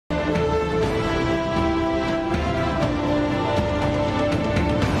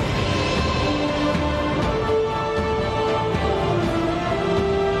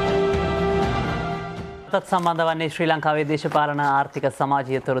අපතත් සම්බන්ධ වන්නේ ශ්‍රී ලංකාවේ දේශපාලන ආර්ථික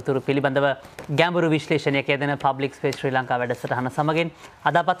සමාජීය තොරතුරු පිළිබඳව ගැඹුරු විශ්ලේෂණයක් යෙදෙන පබ්ලික් ස්පේස් ශ්‍රී ලංකා වැඩසටහන සමගින්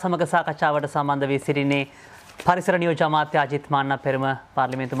අද අපත් සමග සාකච්ඡාවට සම්බන්ධ වී සිටින්නේ පරිසර නියෝජ්‍ය අමාත්‍ය අජිත් මන්නපෙරුම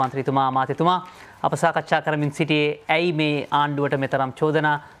පාර්ලිමේන්තු මන්ත්‍රීතුමා අමාත්‍යතුමා අප සාකච්ඡා කරමින් සිටියේ ඇයි මේ ආණ්ඩුවට මෙතරම්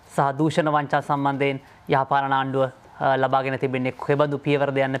චෝදනා සහ දූෂණ වංචා සම්බන්ධයෙන් යහපාලන ආණ්ඩුව ලබාගෙන තිබෙන්නේ කොහෙබඳු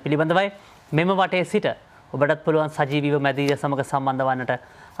පියවරද යන්න පිළිබඳවයි මෙම වටේ සිට ඔබටත් පුළුවන් සජීවීව මැදිරිය සමග සම්බන්ධ වන්නට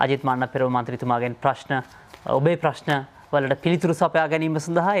අජිත් මන්නපෙරුම මන්ත්‍රීතුමාගෙන් ප්‍රශ්න ඔබේ ප්‍රශ්න වලට පිළිතුරු සපයා ගැනීම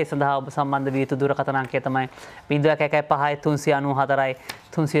සඳහා ඒ සඳහා ඔබ සම්බන්ධ විය යුතු දුරකථන අංකය තමයි 0115 394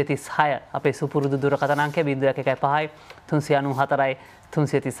 336 අපේ සුපුරුදු දුරකථන අංකය 0115 394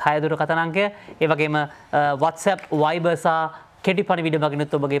 336 දුරකථන අංකය ඒ වගේම WhatsApp Viber සහ කෙටි පණිවිඩ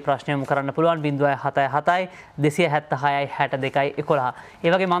මගිනුත් ඔබගේ ප්‍රශ්න යොමු කරන්න පුළුවන් 077 276 62 11.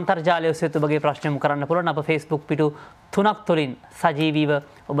 ඒ වගේම අන්තර්ජාලය ඔස්සේ ඔබගේ ප්‍රශ්න යොමු කරන්න පුළුවන් අප Facebook පිටු 3ක් තුලින් සජීවීව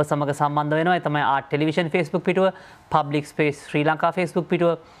ඔබ සමග සම්බන්ධ වෙනවා. ඒ තමයි art television Facebook පිටුව, Public Space ශ්‍රී ලංකා Facebook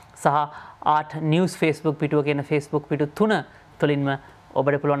පිටුව සහ ආර්ට් නිවුස් Facebook පිටුව කියන Facebook පිටු 3 තුලින්ම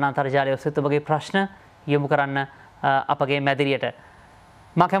ඔබට පුළුවන් අන්තර්ජාලය ඔස්සේ ඔබගේ ප්‍රශ්න යොමු කරන්න අපගේ මැදිරියට.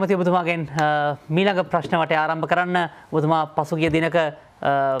 මා කැමති ඔබතුමාගෙන් මීළඟ ප්‍රශ්න වටේ ආරම්භ කරන්න. ඔබතුමා පසුගිය දිනක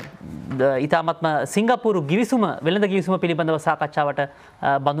ඉතාමත්ම සිංගප්පූරු ගිවිසුම වෙළඳ ගිවිසුම පිළිබඳව සාකච්ඡාවට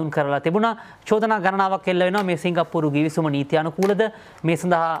බඳුන් කරලා තිබුණා. චෝදනා ගණනාවක් එල්ල වෙනවා මේ සිංගප්පූරු ගිවිසුම නීති අනුකූලද? මේ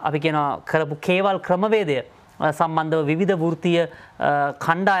සඳහා අපි කියනවා කරපු කේවල් ක්‍රමවේදය සම්බන්ධව විවිධ වෘත්තීය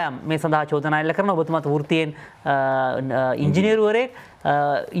කණ්ඩායම් මේ සඳහා චෝදනා එල්ල කරනවා. ඔබතුමාත් වෘත්තියෙන් ඉංජිනේරුවරයෙක්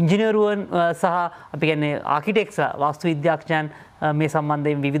ඉංජිනේරුවන් සහ අපි කියන්නේ ආකිටෙක්ට්ස්ලා වාස්තු විද්‍යාඥයන් මේ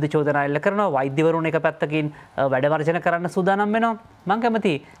සම්බන්ධයෙන් විවිධ චෝදනා එල්ල කරනවා. වෛද්‍යවරුන් එක පැත්තකින් වැඩ වර්ජන කරන්න සූදානම් වෙනවා. මම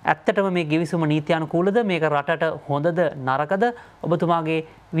කැමති ඇත්තටම මේ ගිවිසුම නීති අනුකූලද? මේක රටට හොඳද නරකද? ඔබතුමාගේ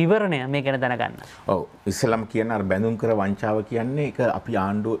විවරණය මේ ගැන දැනගන්න. ඔව් ඉස්සෙල්ලාම කියන අර බැඳුම් කර වංචාව කියන්නේ ඒක අපි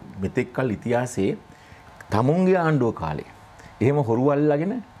ආණ්ඩුව මෙතෙක් කල ඉතිහාසයේ තමුන්ගේ ආණ්ඩුව කාලේ එහෙම හොරු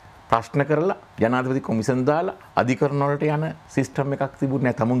අල්ලගෙන ප්‍රශ්න කරලා ජනාධිපති කොමිසම් දාලා අධිකරණ වලට යන සිස්ටම් එකක් තිබුණේ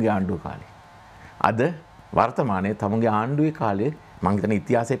නැහැ තමුන්ගේ ආණ්ඩුව කාලේ. අද වර්තමානයේ තමුන්ගේ ආණ්ඩුවේ කාලේ මම හිතන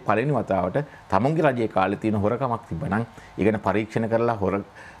ඉතිහාසයේ පළවෙනි වතාවට තමුන්ගේ රජයේ කාලේ තියෙන හොරකමක් තිබ්බනම් ඒකන පරීක්ෂණ කරලා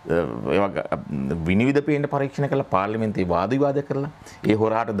ඒවා විනිවිද පේන්න පරීක්ෂණ කරලා පාර්ලිමේන්තුවේ වාද විවාද කරලා ඒ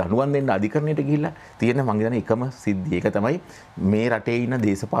හොරාට දඬුවම් දෙන්න අධිකරණයට ගිහිල්ලා තියෙන මම හිතන එකම සිද්ධිය. ඒක තමයි මේ රටේ ඉන්න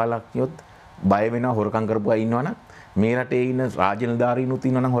දේශපාලඥයොත් බය වෙනවා හොරකම් කරපු අය ඉන්නවනම් මේ රටේ ඉන්න රාජ්‍ය නිලධාරීනුත්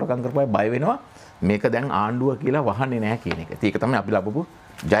ඉන්නවනම් හොරකම් කරපු අය බය වෙනවා මේක දැන් ආණ්ඩුව කියලා වහන්නේ නැහැ කියන එක. ඒක තමයි අපි ලබපු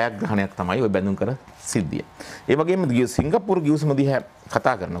ජයග්‍රහණයක් තමයි ওই බැඳුම් කර සිද්ධිය. ඒ වගේම සිංගප්පූරු ගිවිසුම දිහා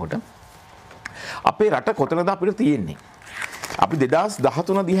කතා කරනකොට අපේ රට කොතනද අපිට තියෙන්නේ? අපි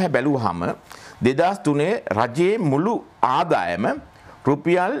 2013 දිහා බැලුවාම 2003 රජයේ මුළු ආදායම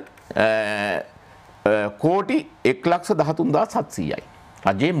රුපියල් කෝටි 1,13,700යි.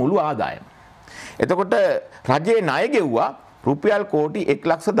 රජයේ මුළු ආදායම. එතකොට රජයේ ණය ගෙව්වා රුපියල් කෝටි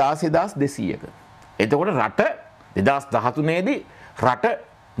 1,16,200ක. එතකොට රට 2013 දී රට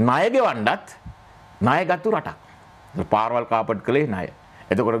ණය ගෙවන්නත් ණයගත්තු රටක්. පාරවල් කාපට් කළේ ණය.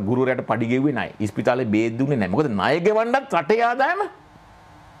 එතකොට ගුරුවරයාට පඩි ගෙව්වේ ණය. ඉස්පිතාලේ බේත් දුන්නේ නැහැ. මොකද ණය ගෙවන්නත් රටේ ආදායම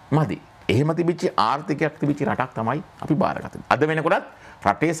මදි. එහෙම තිබිච්ච ආර්ථිකයක් තිබිච්ච රටක් තමයි අපි බාරගත්තේ. අද වෙනකොටත්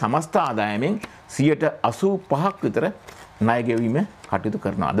රටේ සමස්ත ආදායමෙන් 85% විතර ණය ගෙවීම කටයුතු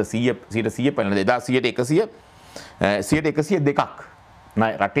කරනවා. අද 100% පැනලා 102ක්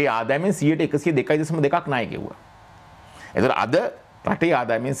රටේ ආදායමෙන් 102.2ක් ණය ගෙවුවා. එතකොට අද රටේ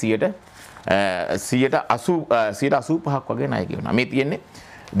ආදායමෙන් 85% වගේ ණය ගෙවනවා. මේ තියෙන්නේ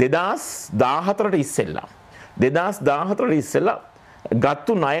 2014ට ඉස්සෙල්ලා. 2014ට ඉස්සෙල්ලා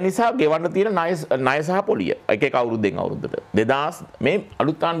ගත්තු ණය නිසා ගෙවන්න තියෙන ණය සහ පොලිය. එක අවුරුද්දෙන් අවුරුද්දට. මේ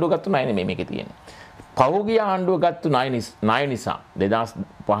අලුත් ආණ්ඩුව ගත්තු ණය නෙමෙයි මේකේ තියෙන්නේ. පහුගිය ආණ්ඩුව ගත්තු ණය නිසා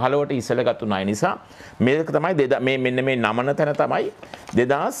 2015ට ඉස්සෙල්ලා ගත්තු ණය නිසා මේක තමයි මෙන්න මේ නමන තැන තමයි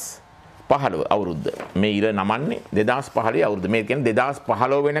 2015 අවුරුද්ද. මේ ඉර නමන්නේ 2015 අවුරුද්ද. මේ කියන්නේ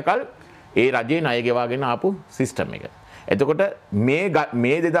 2015 වෙනකල් ඒ රජයේ ණය ගෙවාගෙන ආපු සිස්ටම් එක. එතකොට මේ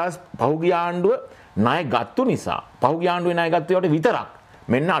පහුගිය ආණ්ඩුව ණය ගත්තු නිසා පහුගිය ආණ්ඩුවේ ණය ගත්ත ඒවාට විතරක්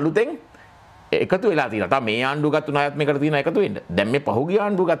මෙන්න අලුතෙන් එකතු වෙලා තියෙනවා. තා මේ ආණ්ඩුව ගත්තු ණයත් මේකට තියෙන එකතු වෙන්න. දැන් මේ පහුගිය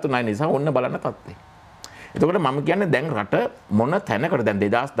ආණ්ඩුව ගත්තු ණය නිසා ඔන්න බලන්න තත්ත්වය. එතකොට මම කියන්නේ දැන් රට මොන තැනකට දැන්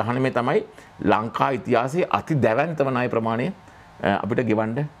 2019 තමයි ලංකා ඉතිහාසයේ අති දැවැන්තම ණය ප්‍රමාණය අපිට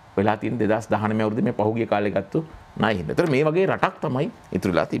ගෙවන්න වෙලා තියෙන 2019 අවුරුද්දේ මේ පහුගිය කාලේ ගත්තු ණය හින්දා. ඒතර මේ වගේ රටක් තමයි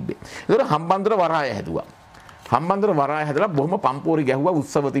ඉතුරුලා තිබ්බේ. ඒතර හම්බන්තොට වරාය හැදුවා. හම්බන්තොට වරාය හැදලා බොහොම පම්පෝරි ගැහුවා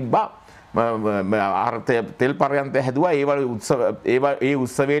උත්සව තිබ්බා. තෙල් පරයන්ත හැදුවා. ඒ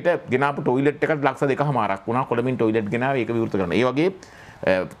උත්සවයට ගෙනාපු ටොයිලට් එකට ලක්ෂ 2.5ක් වුණා. කොළඹින් ටොයිලට් ගෙනාවා ඒක විවෘත කරන්න. ඒ වගේ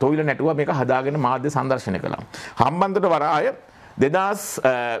තොইල නැටුවා මේක හදාගෙන මාධ්‍ය සංදර්ශනය කළා. හම්බන්තොට වරාය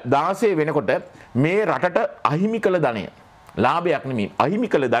 2016 වෙනකොට මේ රටට අහිමි කළ ධනය ලාභයක් නෙමෙයි අහිමි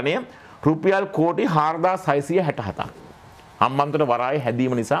කළ ධනය රුපියල් කෝටි 4667ක්. හම්බන්තොට වරායේ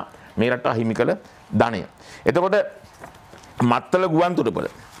හැදීම නිසා මේ රට අහිමි කළ ධනය. එතකොට මත්තල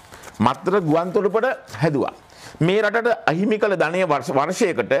ගුවන්තොටුපළ හැදුවා. මේ රටට අහිමි කළ ධනය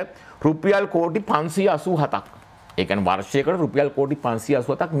වර්ෂයකට රුපියල් කෝටි 587ක්. ඒ කියන්නේ වර්ෂයකට රුපියල් කෝටි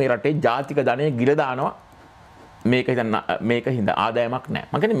 587ක් මේ රටේ ජාතික ධනය ගිල දානවා. මේක හින්දා ආදායමක් නැහැ.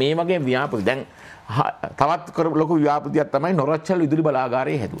 මම කියන්නේ මේ වගේ ව්‍යාපෘති දැන් තවත් ලොකු ව්‍යාපෘතියක් තමයි නොරොච්චල් විදුලි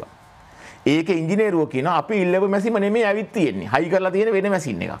බලාගාරය හැදුවා. ඒකේ ඉංජිනේරුවෝ කියනවා අපි ඉල්ලව මැෂිම නෙමෙයි ඇවිත් තියෙන්නේ. හයි කරලා තියෙන වෙන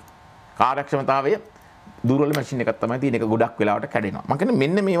මැෂින් එකක්. කාර්යක්ෂමතාවය දුර්වල මැෂින් එකක් තමයි තියෙන. ඒක ගොඩක් වෙලාවට කැඩෙනවා. මම කියන්නේ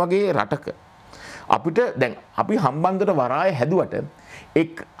මෙන්න මේ වගේ රටක අපිට දැන් අපි හම්බන්තොට වරාය හැදුවට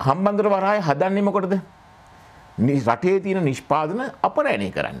හම්බන්තොට වරාය හදන්නේ මොකටද? රටේ තියෙන නිෂ්පාදන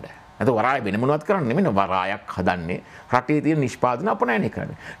අපනයනය කරන්න. නැත්නම් වරාය වෙන මොනවත් කරන්නේ නෙමෙයි වරායක් හදන්නේ රටේ තියෙන නිෂ්පාදන අපනයනය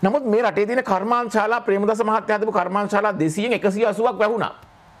කරන්න. නමුත් මේ රටේ තියෙන කර්මාන්තශාලා ප්‍රේමදාස මහත්තයා හදපු කර්මාන්තශාලා 200න් 180ක් වැහුණා.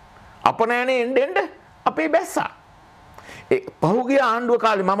 අපනයනේ එන්න අපේ බැස්සා. පහුගිය ආණ්ඩුව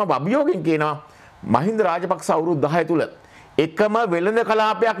කාලේ මම අභියෝගයෙන් කියනවා මහින්ද රාජපක්ෂ අවුරුදු 10 තුල එකම වෙළඳ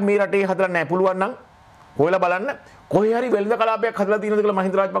කලාපයක් මේ රටේ හදලා නැහැ. පුළුවන් නම් හොයලා බලන්න කොහේ හරි වෙළඳ කලාපයක් හදලා තියෙනවද කියලා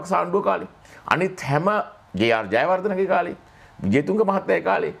මහින්ද රාජපක්ෂ ආණ්ඩුව කාලේ. අනිත් හැම ජේ.ආර්. ජයවර්ධනගේ කාලේ, විජේතුංග මහත්තයාගේ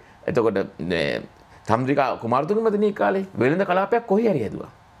කාලේ, එතකොට චන්ද්‍රිකා කුමාරතුංග මැතිණියේ කාලේ වෙළඳ කලාපයක් කොහේ හරි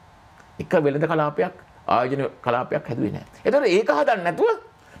හැදුවා. එක වෙළඳ කලාපයක් ආයෝජන කලාපයක් හැදුවේ නැහැ. එතකොට ඒක හදන්න නැතුව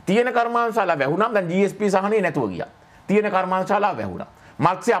තියෙන කර්මාන්තශාලා වැහුණාම දැන් GSP සහනේ නැතුව ගියා. තියෙන කර්මාන්තශාලා වැහුණා.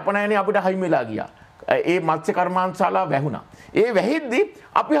 මත්ස්‍ය අපනයනේ අපිට හයිම වෙලා ගියා. ඒ මත්ස්‍ය කර්මාන්තශාලා වැහුණා. ඒ වැහිද්දි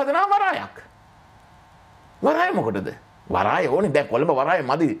අපි හදනවා වරායක්. වරාය මොකටද? වරාය ඕනේ දැන් කොළඹ වරාය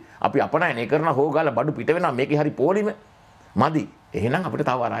මදි. අපි අපනයනේ කරන හොගාලා බඩු පිට වෙනවා මේකේ හරි පොලිම මදි. එහෙනම් අපිට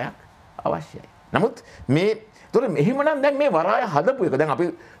තව වරායක් අවශ්‍යයි. නමුත් ඒතොර මෙහිමනම් දැන් මේ වරාය හදපු එක දැන් අපි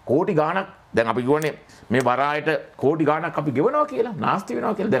කෝටි ගාණක් දැන් අපි කියවනේ මේ වරායට කෝටි ගාණක් අපි ගෙවනවා කියලා නාස්ති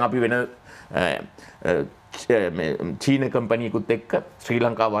වෙනවා කියලා. දැන් අපි වෙන චීන කම්පැනියකුත් එක්ක ශ්‍රී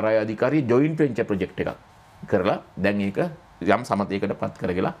ලංකා වරාය අධිකාරිය ජොයින්ට් වෙන්චර් ප්‍රොජෙක්ට් එකක් කරලා දැන් ඒක යම් සමතයකට පත්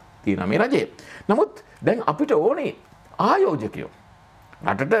කරගලා තියෙනවා මේ රජය. නමුත් දැන් අපිට ඕනේ ආයෝජකයෝ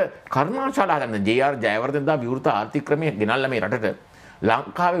රටට කර්මාන්තශාලා ගන්න ජේ.ආර්. ජයවර්ධන දා විවෘත ආර්ථික ක්‍රමයේ ගෙනල්ලා මේ රටට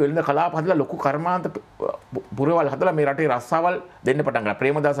ලංකාවේ වෙළඳ කලාප හදලා ලොකු කර්මාන්ත පුරවල් හදලා මේ රටේ රස්සාවල් දෙන්න පටන් ගත්තා.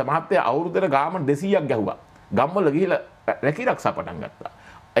 ප්‍රේමදාස මහත්තයා අවුරුද්දට ගාම 200ක් ගැහුවා. ගම්වල ගිහිලා රැකී රක්ෂා පටන් ගත්තා.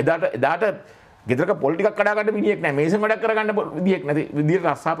 එදාට ගෙදරක පොල් ටිකක් කඩා ගන්න විදියක් නැහැ. මේසෙන් වැඩක් කරගන්න විදියක් නැති විදියට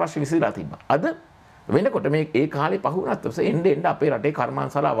රස්සා ප්‍රශ්න විසඳලා තිබ්බා. අද වෙනකොට මේ ඒ කාලේ පහුණත් ඔස්සේ එන්න අපේ රටේ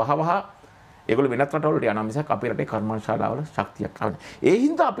කර්මාන්තශාලා වහවහ ඒගොල්ලෝ වෙනත් රටවලට යනවා මිසක් අපේ රටේ කර්මාන්තශාලාවල ශක්තියක් ආවනේ. ඒ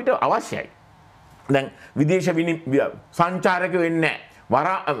හින්දා අපිට අවශ්‍යයි. දැන් විදේශ සංචාරකයෝ එන්නේ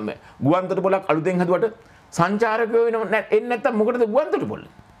නැහැ. ගුවන්තොටුපළක් අලුතෙන් හදුවට සංචාරකයෝ එන්නේ නැත්තම් මොකටද ගුවන්තොටුපළ?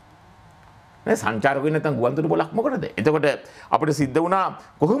 නේ සංචාරකයෝ එන්නේ නැත්තම් ගුවන්තොටුපළක් මොකටද? එතකොට අපිට සිද්ධ වුණා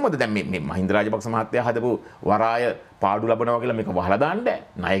කොහොමද දැන් මේ මහින්ද රාජපක්ෂ මහත්තයා හදපු වරාය පාඩු ලබනවා කියලා මේක වහලා දාන්න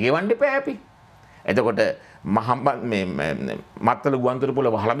ණය ගෙවන්න එපා අපි. එතකොට මත්තල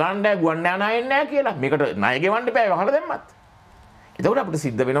ගුවන්තොටුපළ වහලා දාන්න ගුවන් යානා එන්නේ නැහැ කියලා. මේකට ණය ගෙවන්න එපා වහලා දැම්මත්. එතකොට අපිට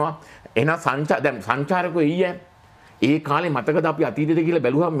සිද්ධ වෙනවා එහෙනම් සංචාරකයෝ ඊයේ ඒ කාලේ මතකද අපි අතීතයට ගිහලා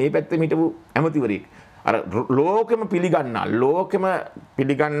බැලුවා මේ පැත්තේ හිටපු ඇමතිවරයෙක් අර ලෝකෙම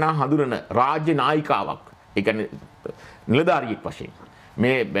පිළිගන්නා හඳුනන රාජ්‍ය නායිකාවක් ඒ කියන්නේ නිලධාරියෙක් වශයෙන්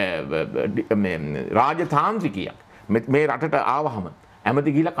මේ රාජතාන්ත්‍රිකයක් මේ රටට ආවහම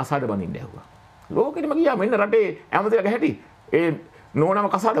ඇමති ගිහලා කසාද බඳින්න ඇහුවා. ලෝකෙටම ගියා මෙන්න රටේ ඇමතිලා ගැහැටි ඒ නෝනම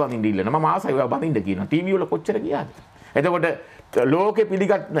කසාද බඳින්න ඉල්ලන මම ආසයි ඔයා බඳින්න කියනවා. ටීවී වල කොච්චර ගියාද? එතකොට ලෝකෙ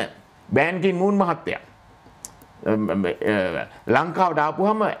පිළිගත්න බෑන්කින් මූන් මහත්තයා ලංකාවට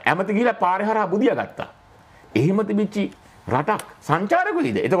ආපුවම ඇමති ගිහිලා පාරේ හරහා බුදියා ගත්තා. එහෙම තිබිච්චි රටක්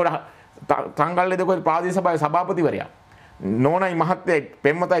සංචාරකයෝද? එතකොට තංගල්ලේ දකෝ ප්‍රාදේශ සභාවේ සභාපතිවරයා නෝනයි මහත්තයයි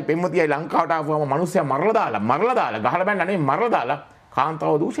පෙම්වතියයි ලංකාවට ආපුවම මිනිස්සයා මරලා දාලා ගහලා බැන්න නෙමෙයි මරලා දාලා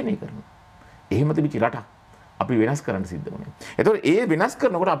කාන්තාව දූෂණය කරනවා. එහෙම තිබිච්ච රටක් අපි වෙනස් කරන්න සිද්ධ වුණා. එතකොට ඒ වෙනස්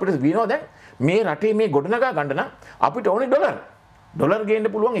කරනකොට අපිට වෙනවා දැන් මේ රටේ මේ ගොඩනගා ගන්න නම් අපිට ඕනේ ඩොලර් ගේන්න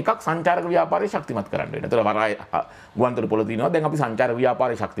පුළුවන් එකක් සංචාරක ව්‍යාපාරය ශක්තිමත් කරන්න වෙනවා. ඒතර වරාය ගුවන්තොටුපළ තියෙනවා. දැන් අපි සංචාරක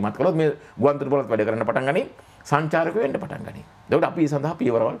ව්‍යාපාරය ශක්තිමත් කළොත් මේ ගුවන්තොටුපළත් වැඩ කරන්න පටන් ගනී. සංචාරකයෝ වෙන්න පටන් ගනී. ඒකට අපි ඒ සඳහා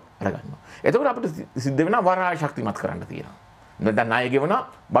පියවරවල් අරගන්නවා. එතකොට අපිට සිද්ධ වෙනවා වරාය ශක්තිමත් කරන්න තියෙනවා. දැන් ණය ගෙවන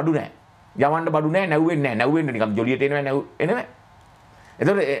බඩු නැහැ. යවන්න බඩු නැහැ, නැව්වෙන්නේ නැහැ. නැව්වෙන්න නිකන් ජොලියට එනවා.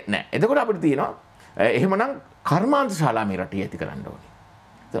 එතකොට අපිට තියෙනවා එහෙමනම් කර්මාන්තශාලා මේ රටේ ඇති කරන්න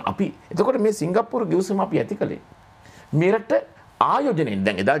ඕනේ. එතකොට මේ සිංගප්පූරු ගිවිසුම අපි ඇති කළේ මේ රට ආයෝජනයෙන්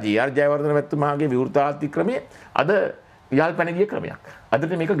දැන් එදා ජේ.ආර්. ජයවර්ධන මැතිතුමාගේ විවෘත ආර්ථික ක්‍රමයේ අද යාල් පැන ගිය ක්‍රමයක්.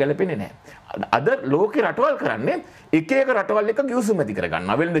 අදට මේක ගැලපෙන්නේ නැහැ. අද ලෝකේ රටවල් කරන්නේ එක එක රටවල් එක ගිවිසුම් ඇති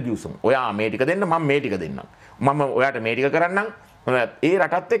කරගන්නවා. වෙළඳ ගිවිසුම්. ඔයා මේ ටික දෙන්න මම මේ ටික දෙන්නම්. මම ඔයාට මේ ටික කරන්නම්. ඒ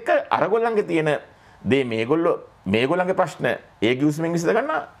රටත් එක්ක අරගොල්ලන්ගේ තියෙන දේ මේගොල්ලන්ගේ ප්‍රශ්න ඒ ගිවිසුමෙන් විසඳ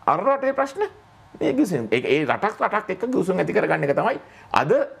ගන්න අර රටේ ප්‍රශ්න මේ ගිවිසුම් ඒ රටක් එක්ක ගිවිසුම් ඇති කරගන්න එක තමයි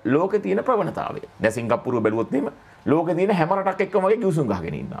අද ලෝකේ තියෙන ප්‍රවණතාවය. දැන් සිංගප්පූරුව බැලුවොත් එහෙම ලෝකේ තියෙන හැම රටක් එක්කම වගේ ගිවිසුම්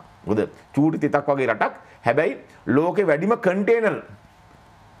ගහගෙන ඉන්නවා. මොකද චූටි තිතක් වගේ රටක්. හැබැයි ලෝකේ වැඩිම කන්ටේනර්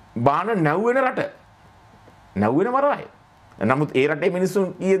බාන නැව්වෙන රට. නැව්වෙන වරාය. නමුත් ඒ රටේ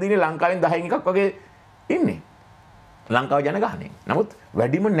මිනිස්සුන් ඊයේ දිනේ ලංකාවෙන් 10න් එකක් වගේ ඉන්නේ. ලංකාව ජනගහනයෙන්. නමුත්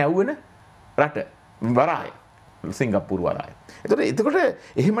වැඩිම නැව්වෙන රට වරාය. සිංගප්පූරු වරාය. එතකොට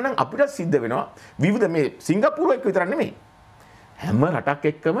එහෙමනම් අපිට සිද්ධ වෙනවා විවිධ මේ සිංගප්පූරුව එක්ක විතරක් නෙමෙයි. හැම රටක්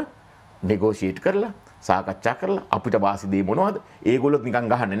එක්කම නෙගෝෂিয়েට් කරලා සාකච්ඡා කරලා අපිට වාසි දෙයි මොනවද? ඒගොල්ලොත් නිකන්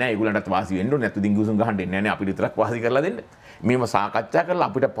ගහන්නේ නැහැ. ඒගොල්ලන්ටත් වාසි වෙන්න ඕනේ. නැත්නම් ගිවිසුම් ගහන්න දෙන්නේ නැහැ. අපිට විතරක් වාසි කරලා දෙන්න. මේව සාකච්ඡා කරලා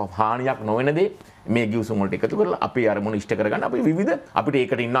අපිට හානියක් නොවන දේ මේ ගිවිසුම් වලට එකතු කරලා අපේ අරමුණ ඉෂ්ට කරගන්න අපි විවිධ අපිට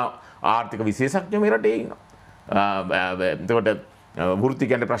ඒකට ඉන්න ආර්ථික විශේෂඥයෝ මේ රටේ ඉන්නවා. එතකොට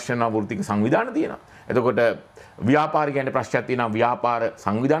වෘත්තිකයන්ට ප්‍රශ්න නැහැ වෘත්තික සංවිධාන තියෙනවා. එතකොට ව්‍යාපාරිකයන්ට ප්‍රශ්නයක් තියෙනවා ව්‍යාපාර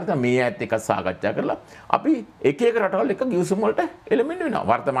සංවිධාන තමයි මේ ඇත්ත එක සාකච්ඡා කරලා අපි එක එක රටවල් එක ගිවිසුම් වලට එළඹෙන්න වෙනවා.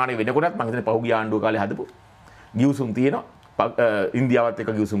 වර්තමානයේ වෙනකොටත් මම හිතන්නේ පහුගිය ආණ්ඩුව කාලේ හදපු ගිවිසුම් තියෙනවා. ඉන්දියාවත්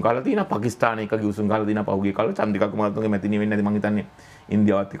එක්ක ගිවිසුම් කරලා තියෙනවා. පාකිස්තානයේ එක ගිවිසුම් කරලා තියෙනවා. පහුගිය කාලේ චන්ද්‍රිකා කුමාරතුංගේ මැතිණිය වෙන්නේ නැති මම හිතන්නේ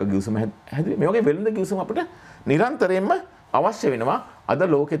ඉන්දියාවත් එක්ක ගිවිසුම හැදුවේ. මේ වගේ වෙළඳ ගිවිසුම් අපිට නිරන්තරයෙන්ම අවශ්‍ය වෙනවා අද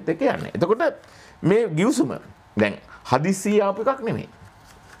ලෝකෙත් එක්ක යන්න. එතකොට මේ ගිවිසුම දැන් හදිස්සිය ආපු එකක් නෙමෙයි.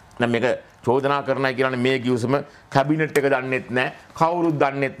 දැන් මේක චෝදනා කරනයි කියන්නේ මේ ගිවිසුම කැබිනට් එක දන්නෙත් නැහැ, කවුරුත්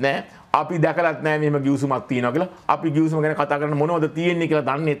දන්නෙත් නැහැ, අපි දැකලත් නැහැ මෙහෙම ගිවිසුමක් තියෙනවා කියලා. අපි ගිවිසුම ගැන කතා කරන මොනවද තියෙන්නේ කියලා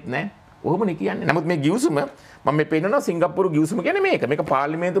දන්නෙත් නැහැ. ඔහොමනේ කියන්නේ. නමුත් මේ ගිවිසුම මම මේ පෙන්නනවා සිංගප්පූරු ගිවිසුම කියන්නේ මේක. මේක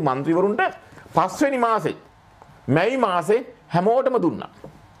පාර්ලිමේන්තු මන්ත්‍රීවරුන්ට 5 වෙනි මාසේ මැයි මාසේ හැමෝටම දුන්නා.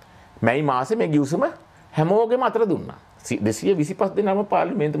 මැයි මාසේ මේ ගිවිසුම හැමෝගෙම අතර දුන්නා. 225 දෙනාම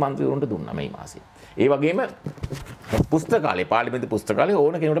පාර්ලිමේන්තු මන්ත්‍රීවරුන්ට දුන්නා මේ මාසේ. ඒ වගේම පුස්තකාලේ පාර්ලිමේන්තු පුස්තකාලේ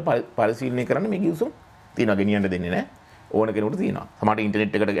ඕන කෙනෙකුට පරිශීලනය කරන්න මේ ගිවිසුම් තියෙනවා. ගෙනියන්න දෙන්නේ නැහැ. ඕන කෙනෙකුට තියෙනවා. සමහරට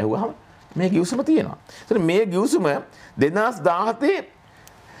ඉන්ටර්නෙට් එකට ගැහුවාම මේ ගිවිසුම තියෙනවා. ඒතර මේ ගිවිසුම 2017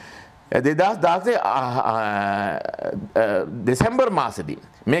 දෙසැම්බර් මාසෙදී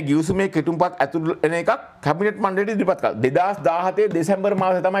මේ ගිවිසුමේ කෙටුම්පත් ඇතුළු වෙන එකක් කැබිනට් මණ්ඩලයට ඉදිරිපත් කළා. 2017 දෙසැම්බර්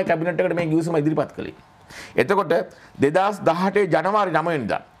මාසේ තමයි කැබිනට් එකට මේ ගිවිසුම ඉදිරිපත් කළේ. එතකොට 2018 ජනවාරි 9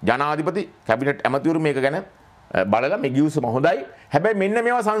 වෙනිදා ජනාධිපති කැබිනට් ඇමතිවරු මේක ගැන බලලා මේ ගිවිසුම හොඳයි. හැබැයි මෙන්න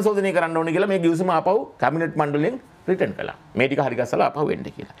මේවා සංශෝධනය කරන්න ඕනේ කියලා මේ ගිවිසුම ආපහු කැබිනට් මණ්ඩලයෙන් රිටර්න් කළා. මේ ටික හරි ගස්සලා ආපහු වෙන්න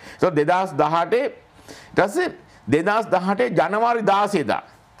කියලා. ඒක 2018 ඊට පස්සේ 2018 ජනවාරි 16 දා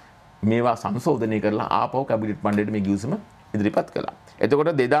මේවා සංශෝධනය කරලා ආපහු කැබිනට් මණ්ඩලයට මේ ගිවිසුම ඉදිරිපත් කළා.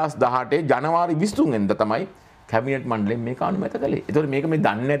 එතකොට 2018 ජනවාරි 23 වෙනිදා තමයි කැබිනට් මණ්ඩලයෙන් මේක අනුමත කළේ. ඒතකොට මේක මේ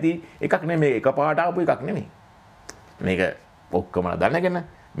දන්නේ නැති එකක් නෙමෙයි. මේක එකපාරට ආපු එකක් නෙමෙයි. මේක ඔක්කොමලා දැනගෙන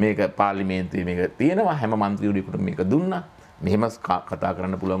මේක පාර්ලිමේන්තුවේ මේක තියෙනවා. හැම മന്ത്രിවරයෙකුට මේක දුන්නා. මෙහෙම කතා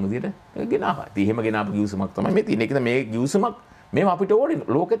කරන්න පුළුවන් විදිහට ගෙනාවා. ඉතින් එහෙම ගෙනාපු ගිවිසුමක් තමයි මේ තියෙන්නේ. ඒකද මේ ගිවිසුමක් මේව අපිට ඕනේ.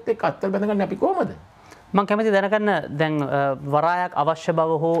 ලෝකෙත් එක්ක අත්තර බැඳගන්න අපි කොහමද? මම කැමති දැනගන්න දැන් වරායක් අවශ්‍ය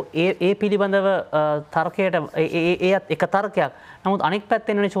බව හෝ ඒ පිළිබඳව තර්කයට ඒත් එක තර්කයක්. නමුත් අනෙක්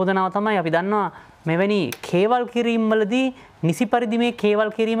පැත්තෙන් වෙන චෝදනාව තමයි අපි දන්නවා මෙවැනි කේවල් කිරීම් වලදී නිසි පරිදි මේ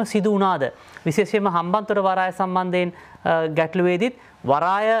කේවල් කිරීම සිදු වුණාද? විශේෂයෙන්ම හම්බන්තොට වරාය සම්බන්ධයෙන් ගැටලුවේදීත්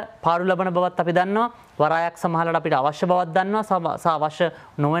වරාය පාඩු ලබන බවත් අපි දන්නවා. වරායක් සමහරවිට අපිට අවශ්‍ය බවක් දන්නවා. අවශ්‍ය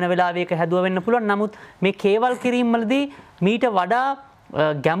නොවන වෙලාවයක හැදුව වෙන්න පුළුවන්. නමුත් මේ කේවල් කිරීම් වලදී මීට වඩා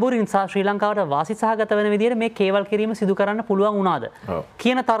ගැඹුරින් ශ්‍රී ලංකාවට වාසි සහගත වෙන විදිහට මේ කේවල් කිරීම සිදු කරන්න පුළුවන් වුණාද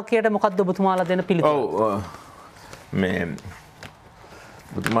කියන තර්කයට මොකක්ද ඔබතුමාලා දෙන පිළිතුර? ඔව් මේ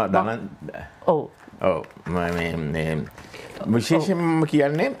ඔබතුමා දන ඔව් මේ විශේෂයෙන්ම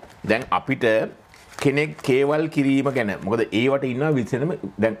කියන්නේ දැන් අපිට කෙනෙක් කේවල් කිරීම ගැන මොකද ඒවට ඉන්නවා විශේෂයෙන්ම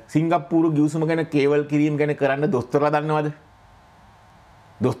දැන් සිංගප්පූරු ගිවිසුම ගැන කේවල් කිරීම ගැන කරන්න දොස්තරලා දන්නවද?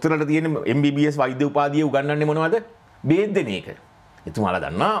 දොස්තරලට තියෙන MBBS වෛද්‍ය උපාධිය උගන්වන්නේ මොනවද? බේත් දෙන එක. එතුමාලා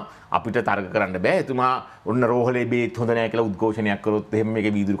දන්නා අපිට තර්ක කරන්න බෑ. එතුමා ඔන්න රෝහලේ බේත් හොඳ නෑ කියලා උද්ඝෝෂණයක් කරොත් එහෙම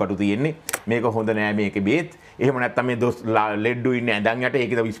මේකේ වීදුරු කටු තියෙන්නේ. මේක හොඳ නෑ මේකේ බේත්. එහෙම නැත්නම් මේ දොස් ලෙඩ්ඩු ඉන්නේ ඇඳන් යට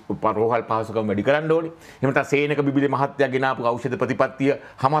ඒකද රෝහල් පහසුකම් වැඩි කරන්න ඕනේ. එහෙම නැත්නම් සේනක බිබිලේ මහත්තයා ගෙනාපු ඖෂධ ප්‍රතිපත්තිය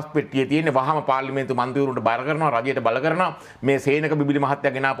හමස් පෙට්ටියේ තියෙන්නේ වහම පාර්ලිමේන්තු මන්ත්‍රීවරුන්ට බල කරනවා රජයට බල කරනවා මේ සේනක බිබිලේ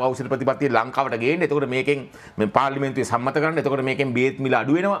මහත්තයා ගෙනාපු ඖෂධ ප්‍රතිපත්තිය ලංකාවට ගේන්න. එතකොට මේකෙන් මේ පාර්ලිමේන්තුවේ සම්මත කරන්න. එතකොට මේකෙන් බේත් මිල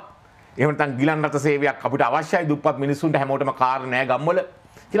අඩු වෙනවා. එහෙම නැත්නම් ගිලන් රට සේවයක් අපිට අවශ්‍යයි දුප්පත් මිනිස්සුන්ට හැමෝටම කාර් නෑ ගම්වල.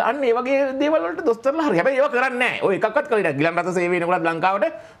 කියලා අන්න ඒ වගේ දේවල් වලට දොස්තරලා හරි. හැබැයි ඒව කරන්නේ නැහැ. ඔය එකක්වත් කරේ නැහැ. ගිලන් රථ සේවය වෙනකොට ලංකාවට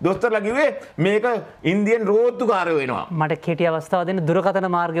දොස්තරලා කිව්වේ මේක ඉන්දියන් රෝත්තුකාරයෝ වෙනවා. මට කෙටි අවස්ථාව දෙන්න දුරකථන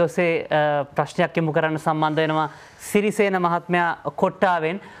මාර්ගය ඔස්සේ ප්‍රශ්නයක් යොමු කරන්න සම්බන්ධ වෙනවා සිරිසේන මහත්මයා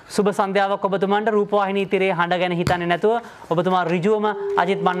කොට්ටාවෙන්. සුබ සන්ධ්‍යාවක් ඔබතුමාට. රූපවාහිනී තිරේ හඬ ගැන හිතන්නේ නැතුව ඔබතුමා ඍජුවම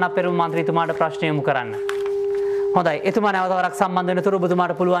අජිත් මන්නප්පෙරුම මන්ත්‍රීතුමාට ප්‍රශ්න යොමු කරන්න. හොඳයි. එතුමා නැවත වරක් සම්බන්ධ වෙනතුරු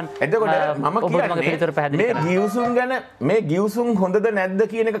ඔබතුමාට පුළුවන්. එතකොට මම කියන්නේ මේ ගිවිසුම් හොඳද නැද්ද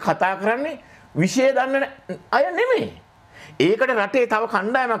කියන එක කතා කරන්නේ විශේෂ දන්න අය නෙමෙයි. ඒකට රටේ තව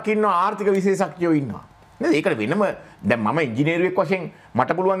කණ්ඩායමක් ඉන්නවා ආර්ථික විශේෂඥයෝ ඉන්නවා. නේද? ඒකට වෙනම දැන් මම ඉංජිනේරුවෙක් වශයෙන්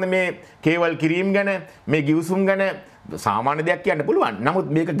මට පුළුවන් මේ කේවල් කිරීම ගැන මේ ගිවිසුම් ගැන සාමාන්‍ය දෙයක් කියන්න පුළුවන්. නමුත්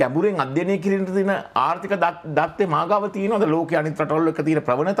මේක ගැඹුරෙන් අධ්‍යයනය කිරීමට තියෙන ආර්ථික දත්තේ මාගාව තියෙනවද? ලෝකයේ අනිත් රටවල් එක්ක තියෙන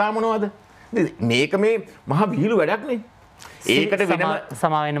ප්‍රවණතා මොනවද? මේක මේ මහා විහිළු වැඩක් නේ. ඒකට වෙනම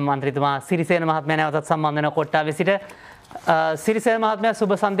සමාවෙන්න මන්ත්‍රීතුමා සිරිසේන මහත්මයා නැවතත් සම්බන්ධ වෙන කොට්ටාවේ සිට සිරිසේන මහත්මයා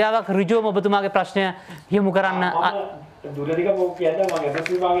සුබ සන්ධ්‍යාවක්. ඍජුවම ඔබතුමාගේ ප්‍රශ්නය යොමු කරන්න. දුරදිග මොකක් කියන්නේ මම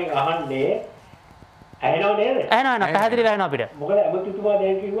එමතුමාගෙන් අහන්නේ ඇහෙනව නේද? ඇහෙනවා පැහැදිලිව ඇහෙනවා අපිට. මොකද එමතුමා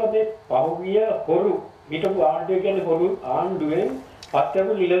දැන් කිව්වා මේ පහුගිය හොරු හිටපු ආණ්ඩුව කියන්නේ හොරු ආණ්ඩුවෙන්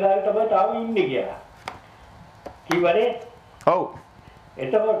පත්‍යපු නිලධාරී තමයි තාම ඉන්නේ කියලා. කිව්වනේ? ඔව්.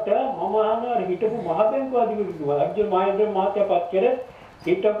 එතකොට මම අහනවා හිටපු මහ බැංකුව අධිපති අර්ජුන මහේන්ද්‍ර මහත්තයා පත් කර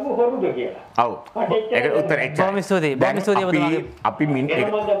හිටපු හොරුද කියලා. ඔව්. ඒක උත්තර එච්චරයි. බොහොම ස්තුතියි. බොහොම ස්තුතියි ඔබතුමාට. අපි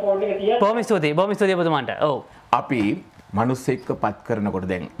බොහොම ස්තුතියි. බොහොම ස්තුතියි ඔබතුමාට. ඔව්. අපි මිනිස්සෙක්ව පත් කරනකොට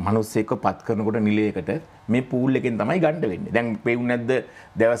දැන් මිනිස්සෙක්ව පත් කරනකොට නිලයකට මේ පූල් එකෙන් තමයි ගන්න වෙන්නේ. දැන් පෙවුනේ නැද්ද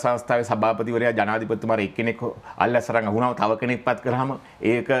දේව සංස්ථාවේ සභාපතිවරයා ජනාධිපතිතුමාට එක්කෙනෙක් අල්ලස්සරන් අහුනම තව කෙනෙක් පත් කරාම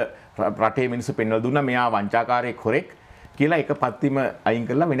ඒක රටේ මිනිස්සු පෙන්වලා දුන්නා මෙයා වංචාකාරයෙක් හොරෙක් කියලා එක පත්තිම අයින්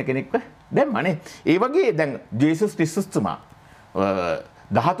කරලා වෙන කෙනෙක්ව දැම්මනේ. ඒ වගේ දැන් ජේසුස් ක්‍රිස්තුස් තුමා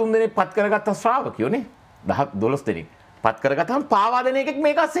 13 දෙනෙක් පත් කරගත්ත ශ්‍රාවකයෝනේ 12 දෙනෙක් පත් කරගත්තාම පාවා දෙන එකෙක්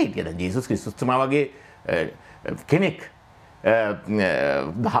මේක අස්සේ හිටියා. දැන් ජේසුස් ක්‍රිස්තුස් තුමා වගේ කෙනෙක්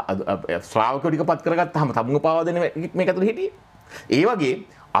ශ්‍රාවකයෝ ටික පත් කරගත්තාම තමුංග පාවා දෙන එකෙක් මේක ඇතුළේ හිටියේ. ඒ වගේ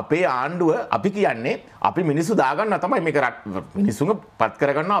අපේ ආණ්ඩුව අපි කියන්නේ අපි මිනිස්සු දාගන්න තමයි මේක මිනිස්සුන්ව පත්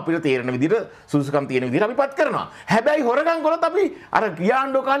කරගන්නවා අපිට තේරෙන විදිහට සුසුකම් තියෙන විදිහට අපි පත් කරනවා. හැබැයි හොරගම් කළොත් අපි අර ගිය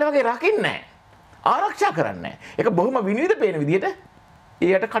ආණ්ඩුව කාලේ වගේ රකින්නේ නැහැ. ආරක්ෂා කරන්නේ නැහැ. ඒක බොහොම විනිවිද පේන විදිහට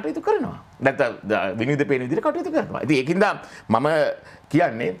ඒයට කටයුතු කරනවා. නැත්නම් විනිවිද පේන විදිහට කටයුතු කරනවා. ඉතින් ඒකින්ද මම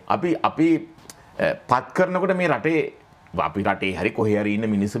කියන්නේ අපි පත් කරනකොට මේ රටේ අපි රටේ හරි කොහේ හරි ඉන්න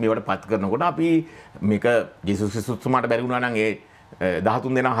මිනිස්සු මේවට පත් කරනකොට අපි මේක ජේසුස් ක්‍රිස්තුස් තුමාට බැරි වුණා නම් ඒ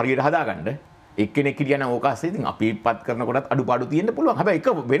 13 දෙනා හරියට හදාගන්න එක්කෙනෙක් හිටියනම් ඕක ASCII ඉතින් අපි පත් කරනකොටත් අඩුපාඩු තියෙන්න පුළුවන්. හැබැයි එක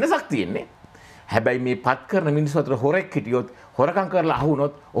වෙනසක් තියෙන්නේ. හැබැයි මේ පත් කරන මිනිස්සු අතර හොරෙක් හිටියොත් හොරකම් කරලා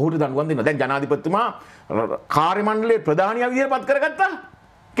අහුනොත් ඔහුට දඬුවම් දෙනවා. දැන් ජනාධිපතිතුමා කාර්ය මණ්ඩලයේ ප්‍රධානියා විදිහට පත් කරගත්තා.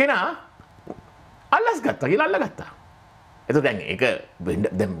 කෙනා අල්ලස් ගත්තා කියලා අල්ලගත්තා. එතකොට දැන් ඒක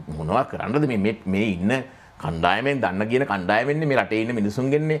දැන් මොනවා කරන්නද මේ ඉන්න කණ්ඩායමෙන් දන්න කියන කණ්ඩායමෙන්නේ මේ රටේ ඉන්න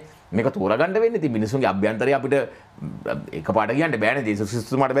මිනිසුන්ගෙන්නේ මේක තෝරගන්න වෙන්නේ. ඉතින් මිනිසුන්ගේ අභ්‍යන්තරය අපිට එකපාරට කියන්න බෑනේ. ජේසුස්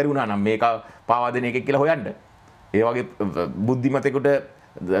ක්‍රිස්තුස්තුමාට බැරි වුණා නම් මේක පාවා දෙන එකක් කියලා හොයන්න. ඒ වගේ බුද්ධිමතෙකුට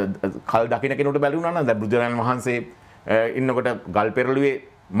කල් දකින්න කෙනෙකුට බැරි වුණා නම් දැන් බුදුරජාණන් වහන්සේ ඉන්නකොට ගල් පෙරළුවේ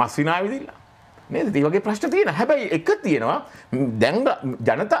මස් විනා විදිලා. නේද? ඒ වගේ ප්‍රශ්න තියෙනවා. හැබැයි එක තියෙනවා දැන්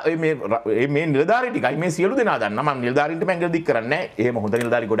ජනතා මේ නිලධාරී ටිකයි මේ සියලු දෙනා දන්නා. මම නිලධාරීන්ට මම දික් කරන්නේ නැහැ. එහෙම හොඳ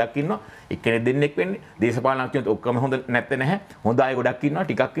නිලධාරී ගොඩක් ඉන්නවා. එක්කෙනෙක් දෙන්නෙක් වෙන්නේ. දේශපාලනඥයොත් ඔක්කොම හොඳ නැත්තේ නැහැ. හොඳ අය ගොඩක් ඉන්නවා.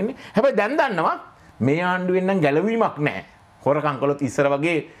 ටිකක් ඉන්නේ. හැබැයි දැන් දන්නවා මේ ආණ්ඩුවෙන් නම් ගැලවීමක් නැහැ. හොරකම් කළොත් ඉස්සර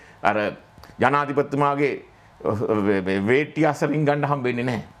වගේ අර ජනාධිපතිතුමාගේ වේට්ටි අසරින් ගන්න හම්බෙන්නේ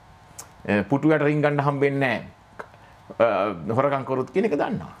නැහැ. පුටුවට රින් ගන්න හම්බෙන්නේ නැහැ. හොරකම් කරොත් කියන එක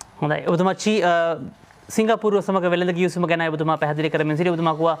දන්නවා. හොඳයි. ඔබතුමා සිංගප්පූරුව සමග වෙළඳ ගිවිසුම ගැන ඔබතුමා පැහැදිලි කරමින් සිටි.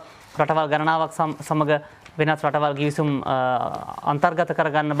 ඔබතුමා කිව්වා රටවල් ගණනාවක් සමග වෙනස් රටවල් ගිවිසුම් අන්තර්ගත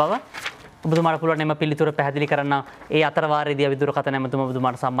කරගන්න බව. ඔබතුමාට පුළුවන් එම පිළිතුර පැහැදිලි කරන්න. ඒ අතර වාරයේදී අපි දුරකථන ඇමතුම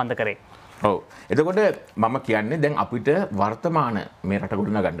ඔබතුමාට සම්බන්ධ කරේ. ඔව්. එතකොට මම කියන්නේ දැන් අපිට වර්තමාන මේ රට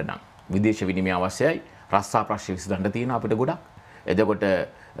ගොඩනගන්න නම් විදේශ විනිමය අවශ්‍යයි. රස්සා ප්‍රශ්න විසඳන්න තියෙන අපිට ගොඩක්. එතකොට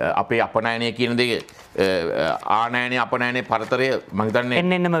අපේ අපනයනය කියන දේ ආනයනය අපනයනයේ පරතරය මම හිතන්නේ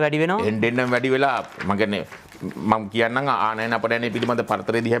එන්නෙන්නම වැඩි වෙනවා. එන්නෙන්නම වැඩි වෙලා මම කියන්නේ මම කියන්නම් ආනයන අපනයනය පිළිබඳ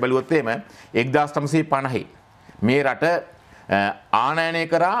පරතරය දිහා බැලුවොත් එහෙම 1950 මේ රට ආනයනය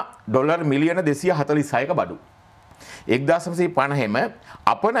කරා ඩොලර් මිලියන 246ක බඩු. 1950ෙම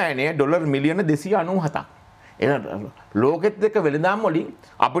අපනයනය ඩොලර් මිලියන 297ක්. එහෙනම් ලෝකෙත් එක්ක වෙළඳාම් වලින්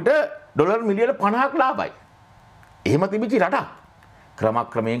අපිට ඩොලර් මිලියන 50ක් ලාභයි. එහෙම තිබිච්ච රටක්.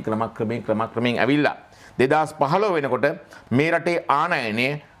 ක්‍රමක්‍රමයෙන් ඇවිල්ලා 2015 වෙනකොට මේ රටේ ආනයනය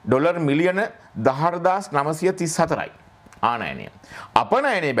ඩොලර් මිලියන 14934යි ආනයනය.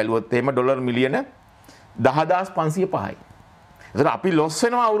 අපනයනය බැලුවොත් එහෙම ඩොලර් මිලියන 10505යි. ඒතර අපි ලොස්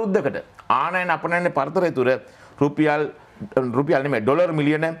වෙනවා අවුරුද්දකට ආනයන අපනයන පරතරය තුර රුපියල් නෙමෙයි ඩොලර්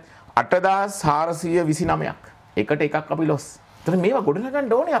මිලියන 8429ක්. එකට එකක් අපි ලොස්. ඒතර මේවා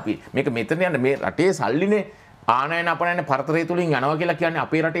ගොඩනගන්න ඕනේ අපි. මේක මෙතන යන මේ රටේ සල්ලිනේ ආනයන අපනයන පරතරය තුලින් යනවා කියලා කියන්නේ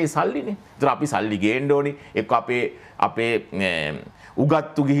අපේ රටේ සල්ලිනේ. ඒතර අපි සල්ලි ගේන්න ඕනේ. එක්ක අපේ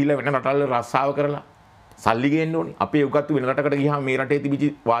උගත්තු ගිහිල්ලා වෙන රටවල රස්සාව කරලා සල්ලි ගේන්න ඕනේ. අපේ උගත්තු වෙන රටකට ගියාම මේ රටේ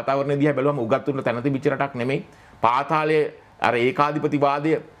තිබිච්ච වාතාවරණය දිහා බැලුවම උගත්තුන්ට තැන තිබිච්ච රටක් නෙමෙයි. පාතාලයේ අර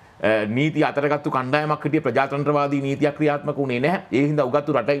ඒකාධිපතිවාදය නීති අතරගත්තු කණ්ඩායමක් හිටිය ප්‍රජාතන්ත්‍රවාදී නීතියක් ක්‍රියාත්මක වුණේ නැහැ. ඒ හින්දා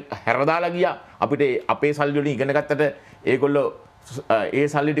උගත්තු රට හැරදාලා ගියා. අපිට අපේ සල්ලි වලින් ඉගෙන ගත්තට ඒගොල්ලෝ ඒ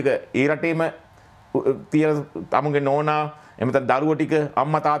සල්ලි ටික ඒ රටේම තියලා තමුගේ නෝනා එමෙතන දරුවෝ ටික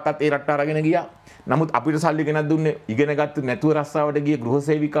අම්මා තාත්තත් ඒ රටට අරගෙන ගියා. නමුත් අපිට සල්ලි ගෙනත් දුන්නේ ඉගෙන ගත්තු නැතුව රස්සාවට ගිය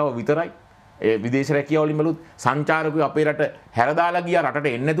ගෘහසේවිකාව විතරයි. ඒ විදේශ රැකියාව වලින් බැලුවොත් සංචාරකයෝ අපේ රට හැරදාලා ගියා. රටට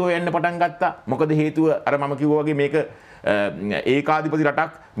එන්නේ නැතුව යන්න පටන් ගත්තා. මොකද හේතුව අර මම කිව්වා වගේ මේක ඒකාධිපති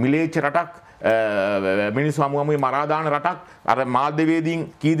රටක්, මිලේච්ඡ රටක්, මිනිස්සු හමුවේ මරා දාන රටක්. අර මාධ්‍යවේදීන්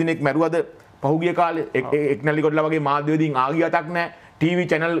කී දිනෙක මැරුවද පහුගිය කාලේ එක්නැලි කොටලා වගේ මාධ්‍යවේදීන් ආගියතක් නැහැ. ටීවී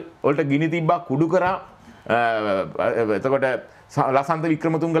channel වලට ගිනි තිබ්බා, කුඩු කරා. එතකොට ලසන්ත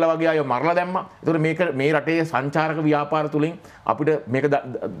වික්‍රමතුංගල වගේ අය මරලා දැම්මා. ඒතකොට මේ රටේ සංචාරක ව්‍යාපාර තුලින් අපිට මේක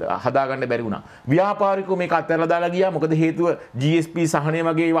හදාගන්න බැරි වුණා. ව්‍යාපාරිකෝ මේක අත්හැරලා දාලා ගියා. මොකද හේතුව GSP සහනය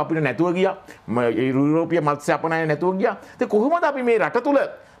වගේ ඒවා අපිට නැතුව ගියා. යුරෝපීය මත්ස්‍ය අපනයන නැතුව ගියා. ඉතින් කොහොමද අපි මේ රට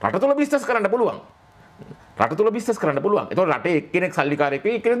තුල බිස්නස් කරන්න පුළුවන්? රට තුල බිස්නස් කරන්න පුළුවන්. ඒතකොට රටේ එක්කෙනෙක් සල්ලිකාරයෙක්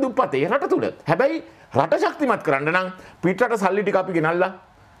වෙයි, එක්කෙනෙක් දුප්පත්. ඒ රට තුල. හැබැයි රට ශක්තිමත් කරන්න නම් පිටරට සල්ලි ටික අපි ගෙනල්ලා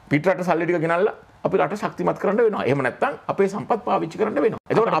අපි රට ශක්තිමත් කරන්න වෙනවා. එහෙම නැත්නම් අපේ සම්පත් පාවිච්චි කරන්න වෙනවා.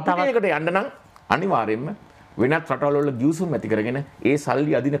 එතකොට අපිට ඒකට යන්න නම් අනිවාර්යයෙන්ම වෙනත් රටවල් වල ගිවිසුම් ඇති කරගෙන ඒ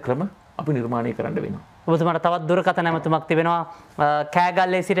සල්ලි අදින ක්‍රම අපි නිර්මාණය කරන්න වෙනවා. ඔබතුමාට තවත් දුරකථන නැමතුමක් තිබෙනවා.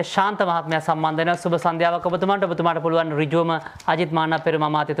 කෑගල්ලේ සිට ශාන්ත මහත්මයා සම්බන්ධ වෙනවා. සුබ සන්ධ්‍යාවක් ඔබතුමාට පුළුවන් ඍජුවම අජිත් මන්නපෙරුම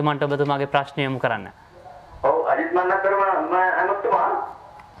අමාත්‍යතුමන්ට ඔබතුමාගේ ප්‍රශ්නය යොමු කරන්න. ඔව් අජිත් මන්නපෙරුම අමාත්‍යතුමා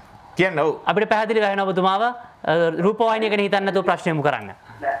කියන්න. ඔව් අපිට පැහැදිලි වෙනවා ඔබතුමාව රූපවාහිනිය ගැන හිතන්නේ නැතුව ප්‍රශ්න යොමු කරන්න.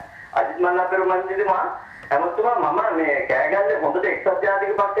 අජිත් මන්නපෙරුම අමාත්‍යතුමා මම මේ කෑගල්ලේ හොඳට එක්සත්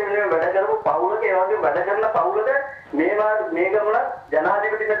ජාතික පක්ෂයේ වැඩ කරපු පවුලක ඒ වගේ වැඩ කරන පවුලක මේ ගමන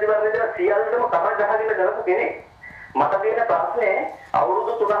ජනාධිපති මැතිවරණයට සියල්ලම කර ගහගෙන කරපු කෙනෙක්. මට තියෙන ප්‍රශ්නේ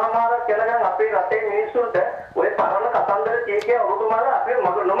අවුරුදු 3මාරක් යනකම් අපේ රටේ මිනිස්සුන්ට ওই පරණ කතන්දර කීකේ අවුරුදු මාර අපේ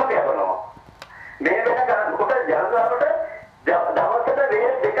මග නොමග යවනවා. මේ වෙන කරනකොට ජනතාවට දවසට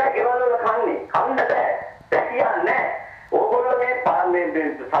වේල් දෙකක් ගෙවල් වල කන්න බෑ. දැකියන්නේ ඕගොල්ලෝ මේ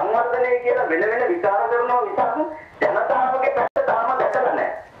සංවර්ධනය කියලා වෙන විචාර කරනවා මිසක් ජනතාවගේ පැත්ත තාම දැකලා නැහැ.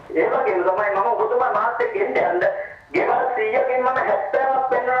 ඒ වගේම තමයි මම ඔබතුමා මාත් එක්ක යන්න ගෙවල් 100කින් මම 70ක්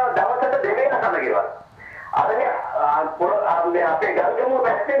වෙනවා දවසට දෙවේල කන ගෙවල්. අපේ ගල්ගමුව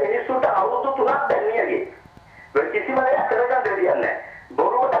පැත්තේ මිනිස්සුන්ට අවුරුදු 3ක් දැන්නියගේ. කිසිම දෙයක් කරගන්න දෙයක් නැහැ.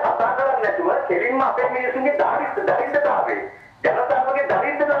 බොරුවට කතා කරන්නේ නැතුව කෙලින්ම අපේ මිනිස්සුන්ගේ දරිද්‍රතාවය ජනතාවගේ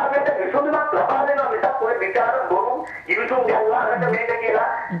දරිද්‍රතාවයට විසඳුමක් ලබා දෙනවා මිසක් ඔය විචාර බොරු ඉවිසුම් ගැල්ලාකට මේක කියලා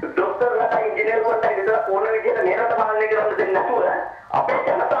ડોක්ටර්ලට ඉංජිනේරුවන්ට විතර ඕන විදිහට මේකට පාලනය කරන්න දෙන්නේ නැතුව අපේ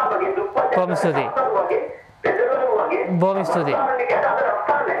ජනතාවගේ දුප්පත් බොහොම ස්තුතියි.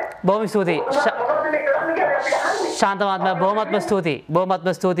 බොහොම ස්තුතියි. ශාන්ත මහත්මයා බොහොමත්ම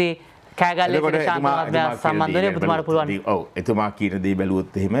ස්තුතියි. කෑගල්ලේ සිට ශාන්ත මහත්මයා සම්බන්ධ වෙන්න ඔබතුමාට පුළුවන්. ඔව් එතුමා කියන දේ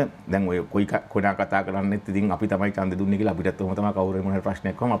බැලුවොත් එහෙම දැන් ඔය කොනා කතා කරන්නේත් ඉතින් අපි තමයි ඡන්ද දුන්නේ කියලා අපිටත් ඔහොම තමයි කවුරු මොන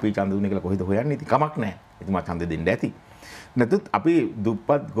ප්‍රශ්නයක් වම අපි ඡන්ද දුන්නේ කියලා කොහෙද හොයන්නේ? ඉතින් කමක් නැහැ. එතුමා ඡන්ද දෙන්න ඇති. නැත්නම් අපි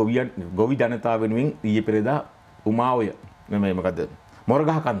දුප්පත් ගොවි ජනතාව වෙනුවෙන් ඊයේ පෙරේදා උමාවය මේ මොකද්ද?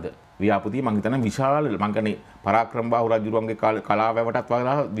 මොරගහකන්ද ව්‍යාපෘතිය මම හිතන්නේ විශාල මම කියන්නේ පරාක්‍රමබාහු රජුරුවන්ගේ කලාවැවටත්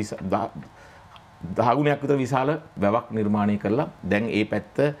වඩා 10 ගුණයක් විතර විශාල වැවක් නිර්මාණය කරලා දැන් ඒ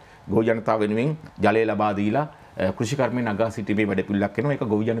පැත්ත ගොවි ජනතාව වෙනුවෙන් ජලය ලබා දීලා කෘෂි කර්මයෙන් නගා සිටීමේ වැඩපිළිවෙලක් කරනවා. ඒක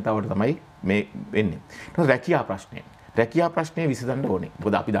ගොවි ජනතාවට තමයි මේ වෙන්නේ. රැකියා ප්‍රශ්නය විසඳන්න ඕනේ.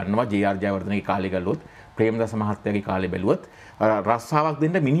 මොකද අපි දන්නවා ජේ.ආර්. ජයවර්ධනගේ කාලේ ගල්ලොත් ප්‍රේමදාස මහත්තයාගේ කාලේ බැලුවොත් රස්සාවක්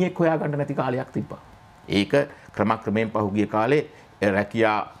දෙන්න මිනිහෙක් හොයාගන්න නැති කාලයක් තිබ්බා. ඒක ක්‍රමක්‍රමයෙන් පහුගිය කාලේ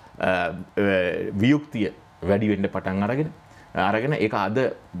රැකියා වියුක්තිය වැඩි වෙන්න පටන් අරගෙන ඒක අද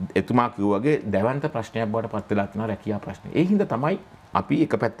එතුමා කිව්වාගේ දැවන්ත ප්‍රශ්නයක් බවට පත් වෙලා තියෙනවා රැකියා ප්‍රශ්නේ. ඒ හින්දා තමයි අපි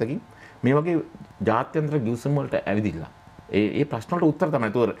එක පැත්තකින් මේ වගේ ජාත්‍යන්තර ගිවිසුම් වලට ඇවිදිලා ඒ ප්‍රශ්න වලට උත්තර තමයි.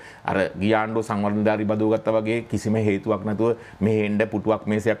 ඒතොර අර ගියාණ්ඩෝ සංවර්ධනධාරී බදව ගත්තා වගේ කිසිම හේතුවක් නැතුව මෙහෙ එන්න පුටුවක්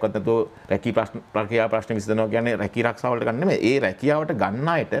මේසයක්වත් නැතුව රැකියා ප්‍රශ්න විසඳනවා කියන්නේ රැකී ආරක්ෂාව වලට ගන්න නෙමෙයි. ඒ රැකියාවට ගන්න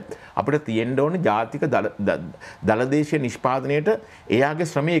අයට අපිට තියෙන්න ඕනේ ජාතික දලදේශීය නිෂ්පාදනයට එයාගේ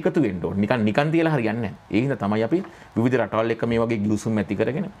ශ්‍රමය එකතු වෙන්න ඕනේ. නිකන් තියලා හරියන්නේ නැහැ. ඒ හින්දා තමයි අපි විවිධ රටවල් එක්ක මේ වගේ ගිවිසුම් ඇති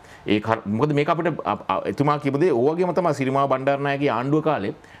කරගෙන මොකද මේක අපිට එතුමා කියපු දේ ඕ වගේම තමයි සිරිමාව බණ්ඩාරනායකගේ ආණ්ඩුව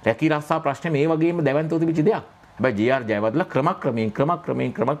කාලේ රැකී ආරක්ෂා ප්‍රශ්නේ මේ වගේම දැවැන්තව තිබිච්ච දෙයක්. හැබැයි ජේ.ආර් ජයවර්ධන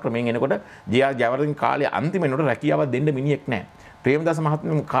ක්‍රමක්‍රමයෙන් එනකොට ජේ.ආර් ජයවර්ධන කාලේ අන්තිම වෙනකොට රැකියාවක් දෙන්න මිනිහෙක් නැහැ. ප්‍රේමදාස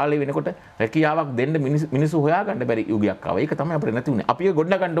මහත්මයා කාලේ වෙනකොට රැකියාවක් දෙන්න මිනිස්සු හොයාගන්න බැරි යුගයක් ආවා. ඒක තමයි අපිට නැති වුනේ. අපි ඒක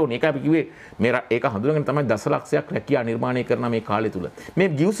ගොඩ ගන්න ඕනේ. ඒක අපි කිව්වේ මේ ඒක හඳුනගෙන තමයි දසලක්ෂයක් රැකියා නිර්මාණය කරන මේ කාලය තුල. මේ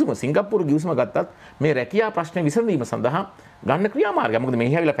ගිවිසුම සිංගප්පූරු ගිවිසුම ගත්තත් මේ රැකියා ප්‍රශ්න විසඳීම සඳහා ගන්න ක්‍රියාමාර්ගය. මොකද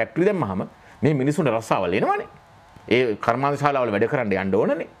මෙහි ඇවිල්ලා ෆැක්ටරි දැම්මහම මේ මිනිස්සුන්ට රස්සාවල් එනවනේ. ඒ කර්මාන්ත ශාලාවල වැඩ කරන්න යන්න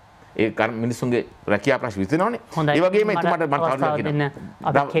ඕනනේ. ඒ මිනිස්සුන්ගේ රැකියා ප්‍රශ්න විසඳනවනේ. ඒ වගේම එතුමාට මම කවුරුද කියනවා.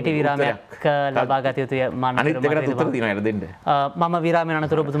 අපි කෙටි විරාමයක් ලබා ගත යුතුයි මම අනිත් දෙකට උත්තර දිනවා යට දෙන්න. මම විරාමයෙන්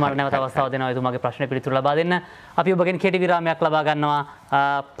අනතුරු ඔබතුමාට නැවත අවස්ථාව දෙනවා එතුමාගේ ප්‍රශ්න පිළිතුරු ලබා දෙන්න. අපි ඔබගෙන් කෙටි විරාමයක් ලබා ගන්නවා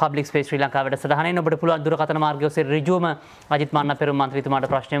පබ්ලික් ස්පේස් ශ්‍රී ලංකා වැඩසටහනෙන්. ඔබට පුළුවන් දුරකථන මාර්ගය ඔස්සේ ඍජුවම අජිත් මන්නපෙරුම මන්ත්‍රීතුමාට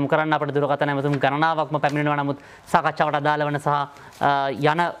ප්‍රශ්න යොමු කරන්න. අපට දුරකථන ඇමතුම් ගණනාවක්ම පැමිණෙනවා. නමුත් සාකච්ඡාවට අදාළ වන සහ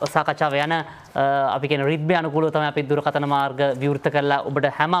යන සාකච්ඡාව යන අපි කියන රිද්මය අනුකූලව තමයි අපි දුරකථන මාර්ග විවෘත කරලා ඔබට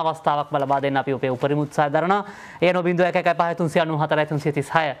හැම අවස්ථාවක්ම ලබා දෙන්න අපි ඔබේ උපරිම උත්සාහය දරනවා. ඒ නෝ 0115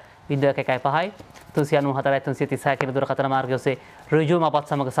 394 336 කියන දුරකථන මාර්ගය ඔස්සේ ඍජුවම අපත්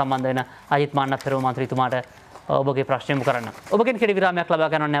සමග සම්බන්ධ වෙන අජිත් මන්නපෙරුම මන්ත්‍රීතුමාට ඔබගේ ප්‍රශ්න යොමු කරන්න. ඔබගෙන් කෙටි විරාමයක් ලබා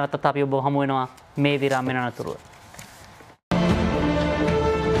ගන්න නැවතත් අපි ඔබ හමු වෙනවා මේ විරාමයෙන් අනතුරුව.